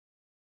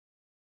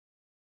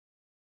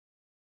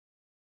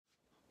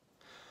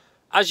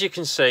As you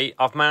can see,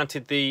 I've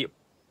mounted the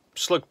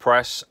slug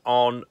press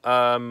on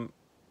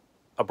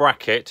a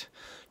bracket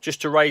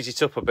just to raise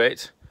it up a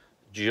bit,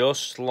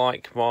 just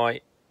like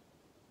my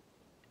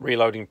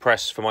reloading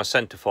press for my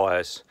centre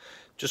fires.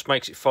 Just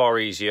makes it far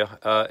easier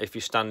if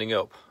you're standing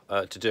up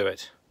to do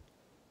it.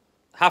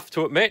 Have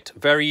to admit,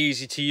 very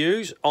easy to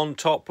use. On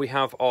top we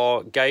have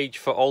our gauge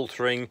for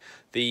altering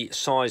the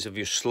size of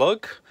your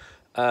slug.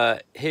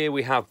 Here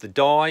we have the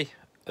die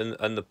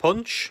and the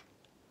punch,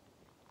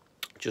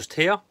 just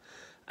here,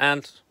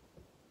 and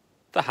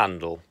the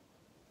handle.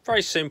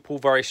 Very simple,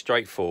 very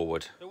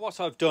straightforward. So what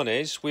I've done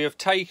is we have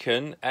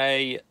taken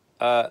a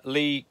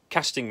Lee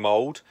casting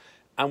mould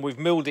and we've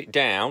milled it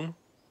down,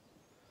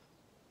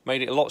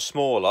 made it a lot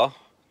smaller,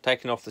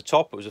 taken off the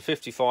top. It was a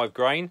 55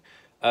 grain,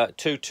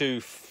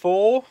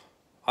 224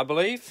 I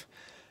believe,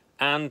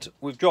 and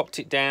we've dropped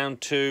it down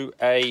to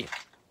a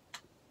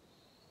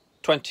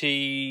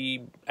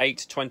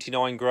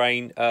 28-29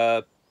 grain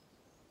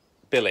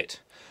billet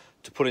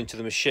to put into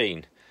the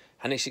machine,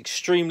 and it's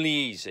extremely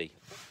easy.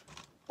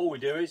 All we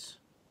do is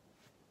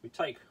we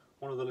take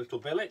one of the little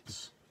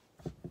billets,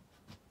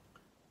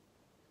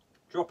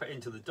 drop it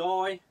into the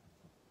die,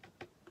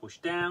 push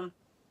down,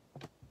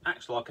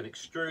 acts like an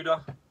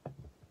extruder,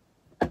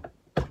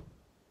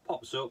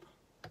 pops up,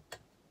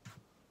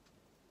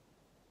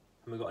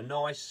 and we've got a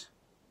nice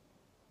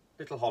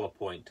little hollow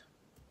point.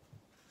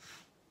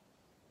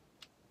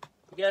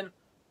 Again,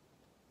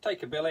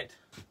 take a billet,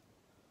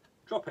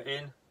 drop it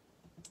in,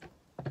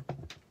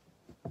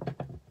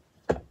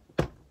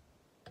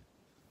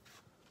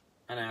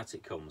 and out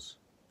it comes.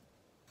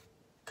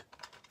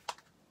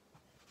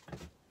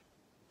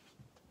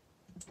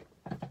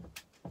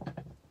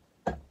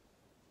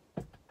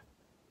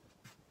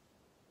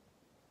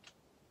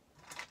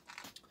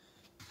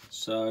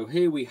 So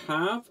here we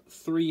have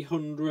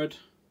 300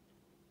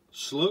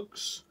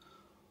 slugs,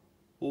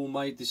 all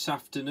made this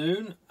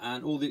afternoon,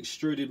 and all the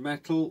extruded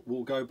metal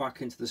will go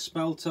back into the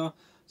smelter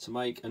to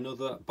make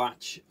another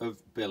batch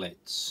of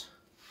billets.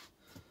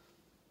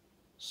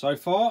 So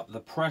far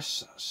the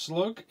press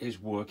slug is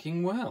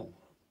working well.